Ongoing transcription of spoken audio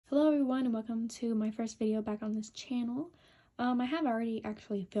everyone, and welcome to my first video back on this channel. I have already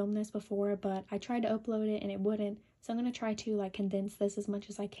actually filmed this before, but I tried to upload it and it wouldn't, so I'm going to try to condense this as much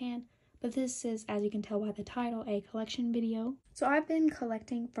as I can. But this is, as you can tell by the title, a collection video. So I've been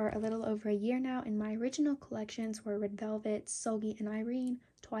collecting for a little over a year now, and my original collections were Red Velvet, Solgi and Irene,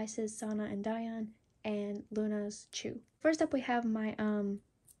 Twice's Sana and Dahyun, and Luna's Chu. First up we have my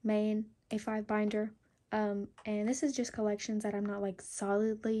main A5 binder. And this is just collections that I'm not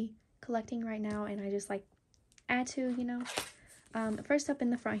solidly collecting right now, and I just add to, you know. First up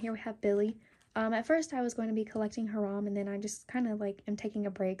in the front here we have Billy. At first I was going to be collecting Haram, and then I just kind of am taking a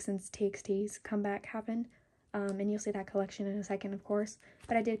break since TXT's comeback happened. And you'll see that collection in a second, of course.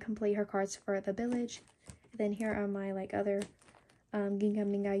 But I did complete her cards for the village. Then here are my other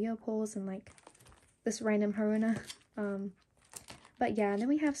Gingham Ninga pulls and this random Haruna. But yeah, and then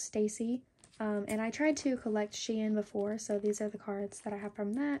we have Stacy. And I tried to collect Shein before, so these are the cards that I have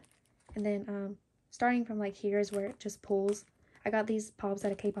from that. And then starting from here is where it just pulls. I got these pops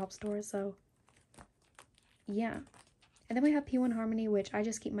at a K-pop store, so yeah. And then we have P1 Harmony, which I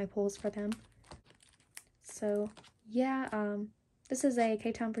just keep my pulls for them. So yeah, this is a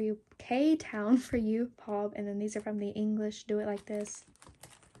K-Town for You pop, and then these are from the English Do It Like This.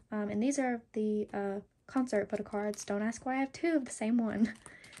 And these are the concert photocards. Don't ask why I have two of the same one.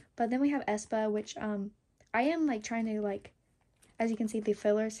 But then we have Espa, which I am trying to as you can see the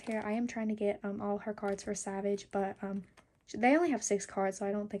fillers here, I am trying to get all her cards for Savage, but they only have 6 cards, so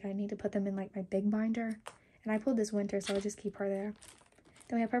I don't think I need to put them in my big binder. And I pulled this winter, so I'll just keep her there.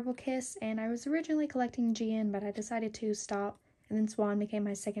 Then we have Purple Kiss, and I was originally collecting GN, but I decided to stop, and then Swan became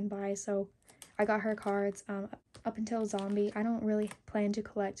my second buy, so I got her cards up until Zombie. I don't really plan to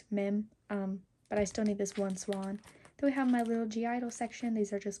collect Mim, but I still need this one Swan. Then we have my little G-Idol section.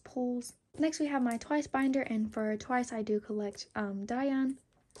 These are just pulls. Next we have my Twice binder, and for Twice I do collect Dahyun,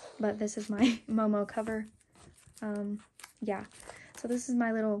 but this is my Momo cover. Yeah, so this is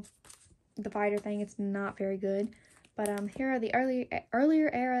my little divider thing. It's not very good, but here are the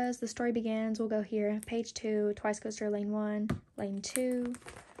earlier eras. The Story Begins will go here. Page 2, Twice Coaster Lane 1, Lane 2.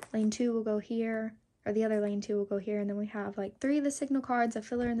 Lane 2 will go here, or the other Lane 2 will go here, and then we have 3 of the Signal cards, a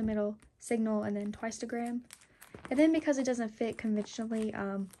filler in the middle, Signal, and then Twice-togram. And then because it doesn't fit conventionally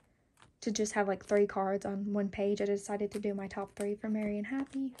to just have 3 cards on one page, I decided to do my top 3 for Merry and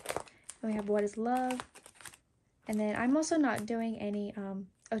Happy. Then we have What Is Love. And then I'm also not doing any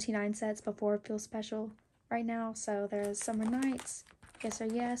OT9 sets before Feel Special right now. So there's Summer Nights, Yes or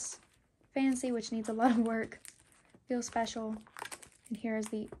Yes, Fancy, which needs a lot of work, Feel Special. And here's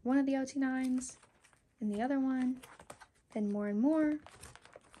one of the OT9s, and the other one. Then More and More,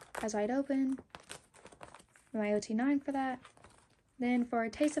 Eyes Wide Open, my OT9 for that. Then for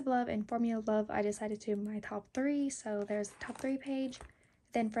Taste of Love and Formula of Love, I decided to do my top 3, so there's the top 3 page.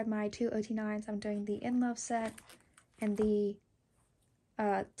 Then for my 2 OT9s, I'm doing the In Love set and the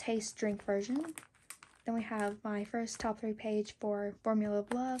Taste Drink version. Then we have my first top 3 page for Formula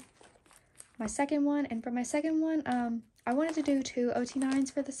of Love. My second one, and for my second one, I wanted to do 2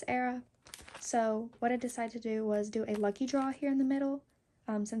 OT9s for this era. So what I decided to do was do a lucky draw here in the middle,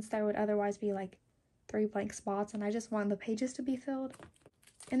 since there would otherwise be 3 blank spots, and I just want the pages to be filled.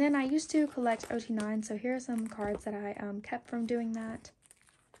 And then I used to collect OT9, so here are some cards that I kept from doing that.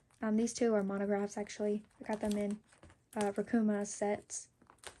 These 2 are monographs, actually. I got them in Rakuma sets.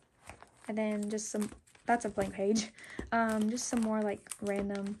 And then just that's a blank page. Just some more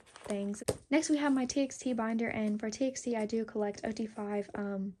random things. Next we have my TXT binder, and for TXT I do collect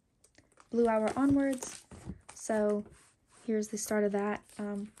OT5 Blue Hour onwards. So here's the start of that.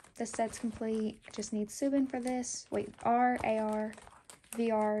 This set's complete. I just need Subin for this. Wait, R, AR,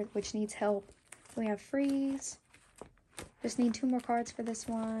 VR, which needs help. We have Freeze. Just need 2 more cards for this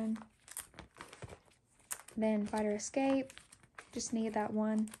one. Then Fighter Escape. Just need that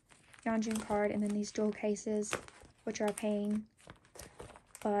one Yeonjun card, and then these jewel cases, which are a pain.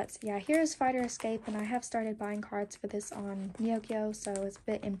 But yeah, here's Fighter Escape, and I have started buying cards for this on Nyokyo, so it's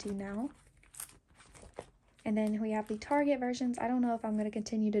a bit empty now. And then we have the Target versions. I don't know if I'm going to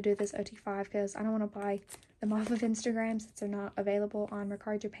continue to do this OT5 because I don't want to buy them off of Instagram since they're not available on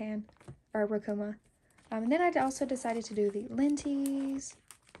Mercari Japan or Rakuma. And then I also decided to do the Linties.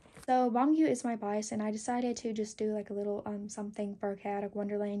 So Bongyu is my bias, and I decided to just do a little something for Chaotic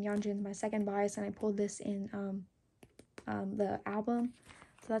Wonderland. Yeonjun's my second bias, and I pulled this in the album.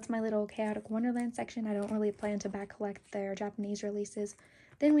 So that's my little Chaotic Wonderland section. I don't really plan to back collect their Japanese releases.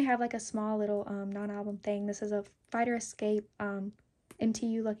 Then we have a small little non-album thing. This is a Fighter Escape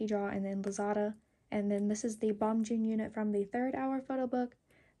MTU Lucky Draw, and then Lazada. And then this is the Bomjun unit from the 3rd hour photo book,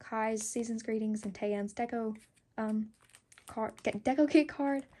 Kai's Season's Greetings, and Taeyeon's Deco Deco Kit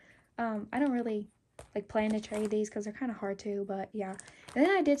card. I don't really like plan to trade these because they're kind of hard to, but yeah. And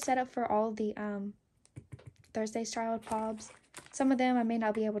then I did set up for all the Thursday's Child pobs. Some of them I may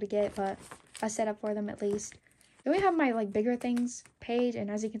not be able to get, but I set up for them at least. Then we have my like bigger things page, and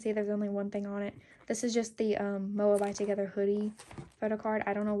as you can see, there's only one thing on it. This is just the Moa Buy Together hoodie photo card.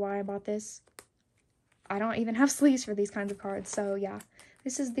 I don't know why I bought this. I don't even have sleeves for these kinds of cards, so yeah.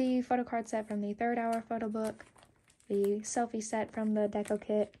 This is the photo card set from the 3rd Hour photo book, the selfie set from the deco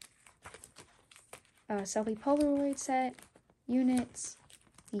kit, selfie Polaroid set, units,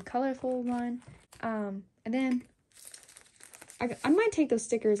 the colorful one, and then I might take those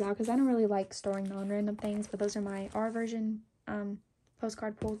stickers out because I don't really like storing non-random things, but those are my R version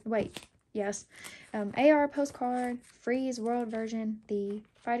postcard pulls. Wait, yes. AR postcard, Freeze World version, the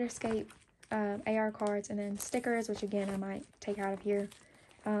Fighter Escape AR cards, and then stickers, which again I might take out of here.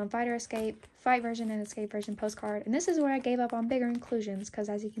 Fighter Escape, Fight version, and Escape version postcard. And this is where I gave up on bigger inclusions because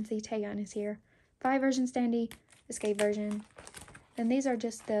as you can see, Taeyeon is here. Fight version standee, Escape version. And these are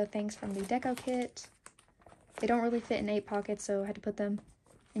just the things from the deco kit. They don't really fit in 8 pockets, so I had to put them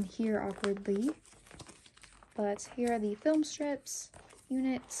in here awkwardly. But here are the film strips,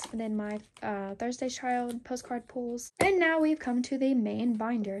 units, and then my Thursday's Child postcard pulls. And now we've come to the main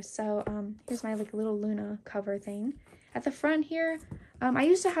binder. So here's my like little Luna cover thing. At the front here, I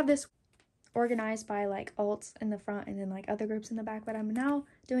used to have this organized by like alts in the front and then like other groups in the back, but I'm now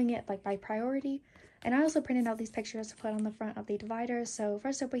doing it like by priority. And I also printed out these pictures to put on the front of the dividers. So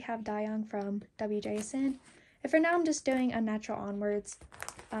first up we have Dahyun from WJSN. And for now I'm just doing Unnatural Onwards.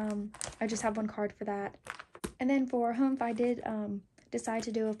 I just have one card for that. And then for Humph, I did decide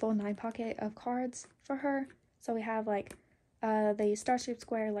to do a full 9 pocket of cards for her. So we have like the Starship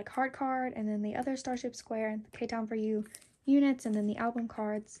Square like heart card, and then the other Starship Square, K-Town for You units, and then the album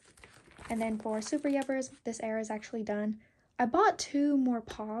cards. And then for Super Yuppers, this era is actually done. I bought 2 more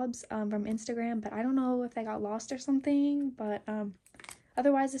pobs from Instagram, but I don't know if they got lost or something, but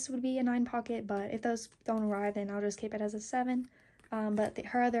otherwise this would be a 9 pocket, but if those don't arrive, then I'll just keep it as a 7. But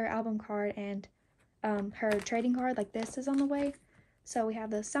her other album card and her trading card like this is on the way. So we have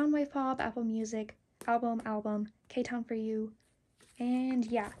the Soundwave Pop, Apple Music, album, K-Town for You, and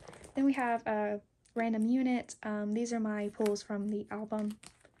yeah. Then we have a random unit. These are my pulls from the album,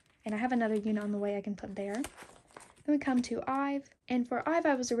 and I have another unit on the way I can put there. Then we come to IVE, and for IVE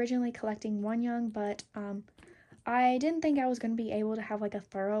I was originally collecting Wonyoung, but I didn't think I was going to be able to have like a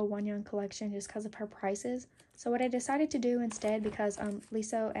thorough Wonyoung collection just because of her prices. So what I decided to do instead, because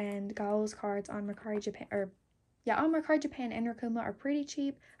Liso and Gao's cards on Mercari Japan, on Mercari Japan and Rakuma are pretty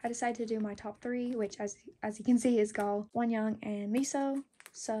cheap, I decided to do my top 3, which as you can see is Gao, Wonyoung, and Liso.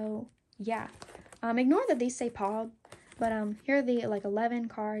 So yeah, ignore that these say POB, but here are the like 11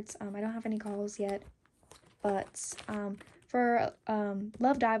 cards. I don't have any calls yet, but for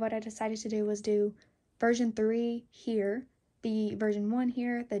Love Dive, what I decided to do was do version 3 here, the version 1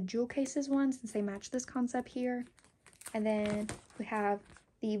 here, the jewel cases one since they match this concept here, and then we have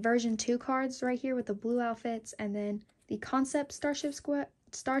the version 2 cards right here with the blue outfits, and then the concept Starship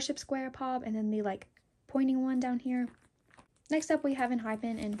Square pop, and then the like pointing one down here. Next up we have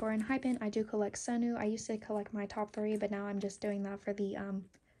Enhypen, and for Enhypen I do collect Sunu. I used to collect my top 3, but now I'm just doing that for the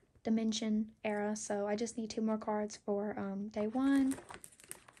Dimension era, so I just need 2 more cards for day 1.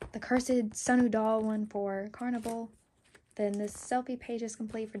 The Cursed Sunu doll one for Carnival. Then this selfie page is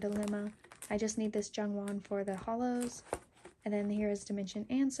complete for Dilemma. I just need this Jungwon for the Hollows. And then here is Dimension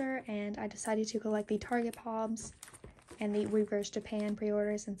Answer, and I decided to collect the Target Pobs and the Weverse Japan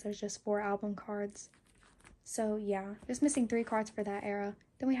pre-order since there's just 4 album cards. So yeah, just missing 3 cards for that era.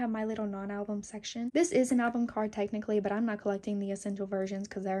 Then we have my little non-album section. This is an album card technically, but I'm not collecting the essential versions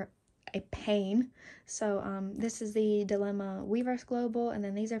because they're a pain. So this is the Dilemma Weverse Global, and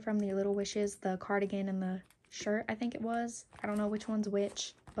then these are from the Little Wishes, the cardigan and the shirt, I think it was. I don't know which one's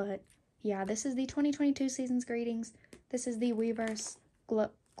which, but yeah, this is the 2022 Season's Greetings. This is the Weverse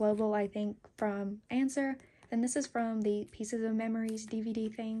Global, I think, from Answer. And this is from the Pieces of Memories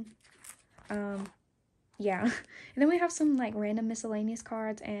DVD thing. Yeah. And then we have some like random miscellaneous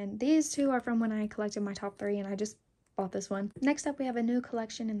cards, and these 2 are from when I collected my top 3, and I just bought this one. Next up we have a new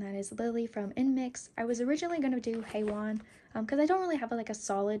collection, and that is Lily from Inmix. I was originally going to do Haewon because I don't really have like a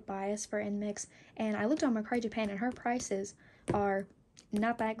solid bias for Inmix, and I looked on Mercari Japan and her prices are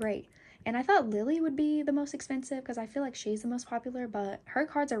not that great. And I thought Lily would be the most expensive because I feel like she's the most popular, but her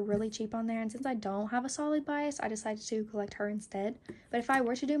cards are really cheap on there, and since I don't have a solid bias, I decided to collect her instead. But if I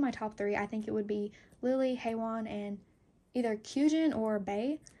were to do my top 3, I think it would be Lily, Haewon, and either Kyujin or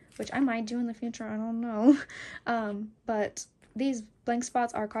Bae, which I might do in the future, I don't know. But these blank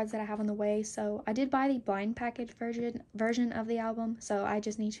spots are cards that I have on the way. So I did buy the blind package version of the album, so I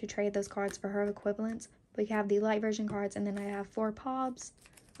just need to trade those cards for her equivalents. We have the light version cards, and then I have 4 pobs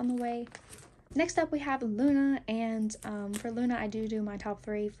on the way. Next up we have Loona, and for Loona I do my top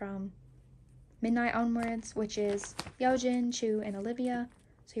 3 from Midnight onwards, which is Yeojin, Chu, and Olivia.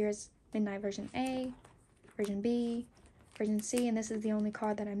 So here's Midnight version A, version B, version C, and this is the only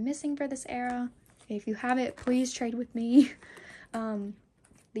card that I'm missing for this era. If you have it, please trade with me.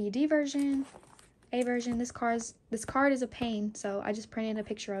 The D version, A version, this card is a pain, so I just printed a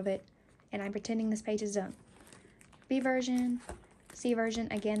picture of it, and I'm pretending this page is done. B version, C version,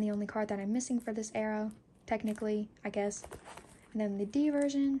 again, the only card that I'm missing for this era, technically, I guess. And then the D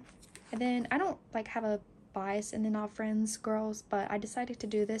version, and then I don't, like, have a bias in the Not Friends girls, but I decided to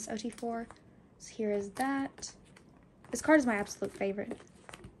do this OT4. So here is that. This card is my absolute favorite.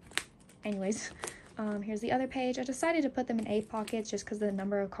 Anyways, here's the other page. I decided to put them in A pockets just because of the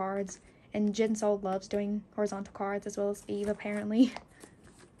number of cards, and Jinsol loves doing horizontal cards, as well as Eve, apparently.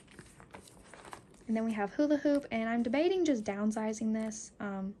 And then we have Hula Hoop, and I'm debating just downsizing this,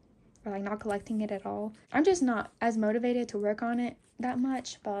 or like not collecting it at all. I'm just not as motivated to work on it that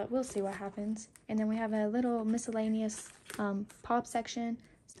much, but we'll see what happens. And then we have a little miscellaneous pop section.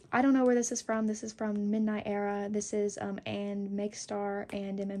 I don't know where this is from. This is from Midnight era. This is and Makestar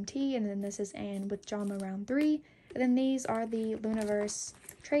and MMT, and then this is and with Drama round 3. And then these are the Loonaverse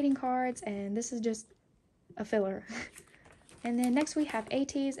trading cards, and this is just a filler. And then next we have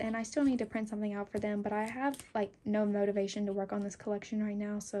ATs, and I still need to print something out for them, but I have like no motivation to work on this collection right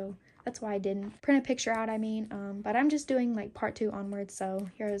now, so that's why I didn't print a picture out, but I'm just doing like part 2 onwards. So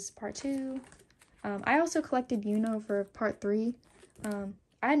here's part 2. I also collected Yuno for part 3.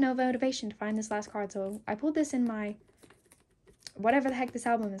 I had no motivation to find this last card, so I pulled this in my, whatever the heck this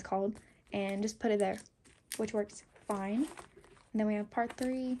album is called, and just put it there, which works fine. And then we have part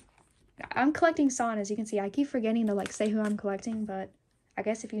 3. I'm collecting San, as you can see. I keep forgetting to like say who I'm collecting, but I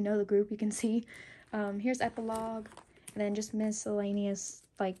guess if you know the group, you can see. Here's Epilogue, and then just miscellaneous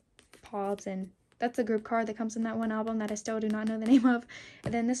like pobs, and that's a group card that comes in that one album that I still do not know the name of.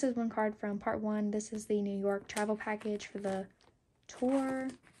 And then this is one card from part 1. This is the New York travel package for the tour.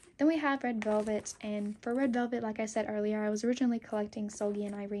 Then we have Red Velvet, and for Red Velvet, like I said earlier, I was originally collecting Seolgi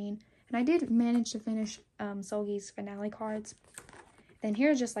and Irene, and I did manage to finish Seolgi's finale cards. Then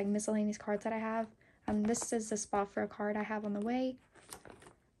here's just like miscellaneous cards that I have. This is the spot for a card I have on the way.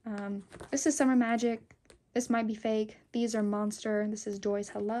 This is Summer Magic. This might be fake. These are Monster. This is Joy's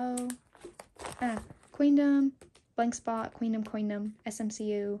Hello. Queendom, Blank Spot, Queendom,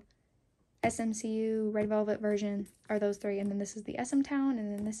 SMCU, Red Velvet version are those 3. And then this is the SM Town,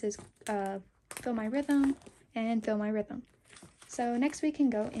 and then this is Feel My Rhythm and Feel My Rhythm. So next we can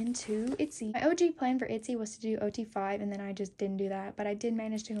go into ITZY. My OG plan for ITZY was to do OT5, and then I just didn't do that, but I did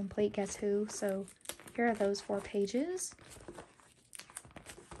manage to complete Guess Who, so here are those 4 pages.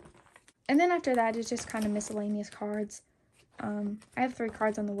 And then after that, it's just kind of miscellaneous cards. I have 3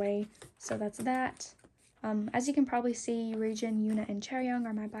 cards on the way, so that's that. As you can probably see, Region, Yuna, and Chaeryeong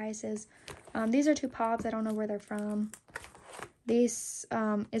are my biases. These are 2 pobs. I don't know where they're from. This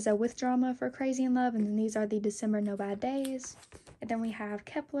is a With Drama for Crazy in Love, and then these are the December No Bad Days. And then we have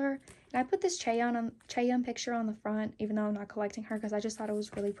Kepler, and I put this Chaeyeon picture on the front, even though I'm not collecting her, because I just thought it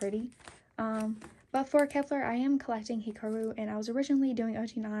was really pretty. But for Kepler, I am collecting Hikaru, and I was originally doing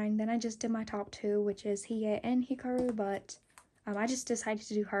OT9, then I just did my top 2, which is Hiye and Hikaru, but I just decided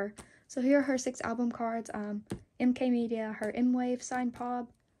to do her. So here are her 6 album cards. MK Media, her M-Wave signed pob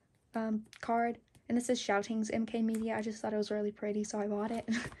card, and this is Shouting's MK Media. I just thought it was really pretty, so I bought it.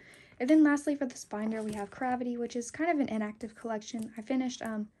 And then lastly for this binder, we have Gravity, which is kind of an inactive collection. I finished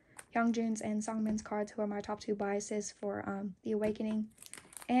Youngjoon's and Songmin's cards, who are my top 2 biases for The Awakening.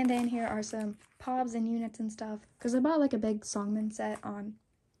 And then here are some pobs and units and stuff, because I bought like a big Songmin set on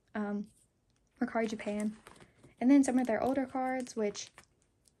Mercari Japan. And then some of their older cards, which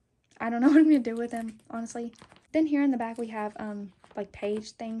I don't know what I'm going to do with them, honestly. Then here in the back we have like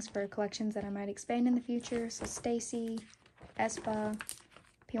page things for collections that I might expand in the future. So Stacy, aespa,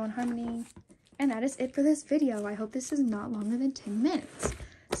 P1 Harmony, and that is it for this video. I hope this is not longer than 10 minutes.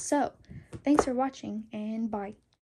 So, thanks for watching, and bye.